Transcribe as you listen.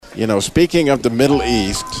You know, speaking of the Middle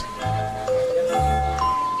East,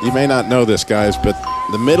 you may not know this, guys, but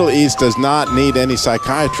the Middle East does not need any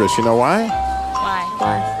psychiatrists. You know why?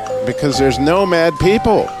 Why? Because there's no mad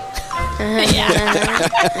people. Yeah.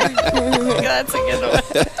 That's a good one.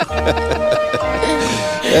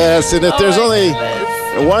 Yes, and if there's only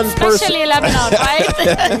one person, especially Lebanon, right?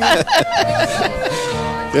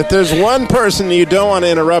 if there's one person you don't want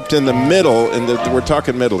to interrupt in the middle, we're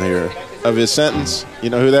talking middle here, of his sentence, you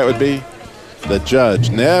know who that would be? The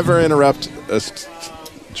judge. Never interrupt a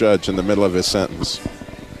judge in the middle of his sentence.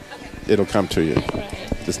 It'll come to you.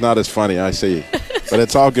 It's not as funny, I see. But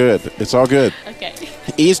it's all good. It's all good. Okay.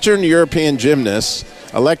 Eastern European gymnasts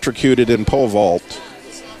electrocuted in pole vault.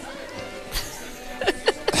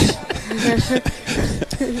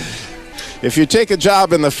 If you take a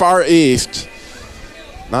job in the Far East,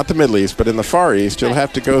 not the Middle East, but in the Far East, you'll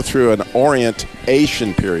have to go through an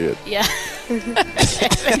orientation period. Yeah.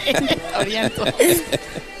 Oriental.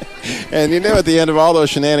 And you know, at the end of all those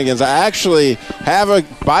shenanigans, I actually have a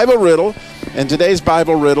Bible riddle, and today's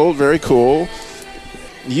Bible riddle, very cool.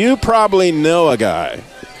 You probably know a guy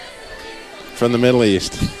from the Middle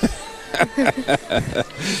East.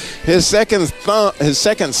 His second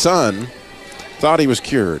son thought he was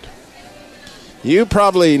cured. You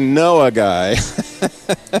probably know a guy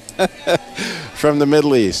from the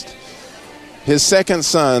Middle East. His second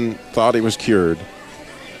son thought he was cured.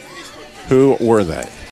 Who were they?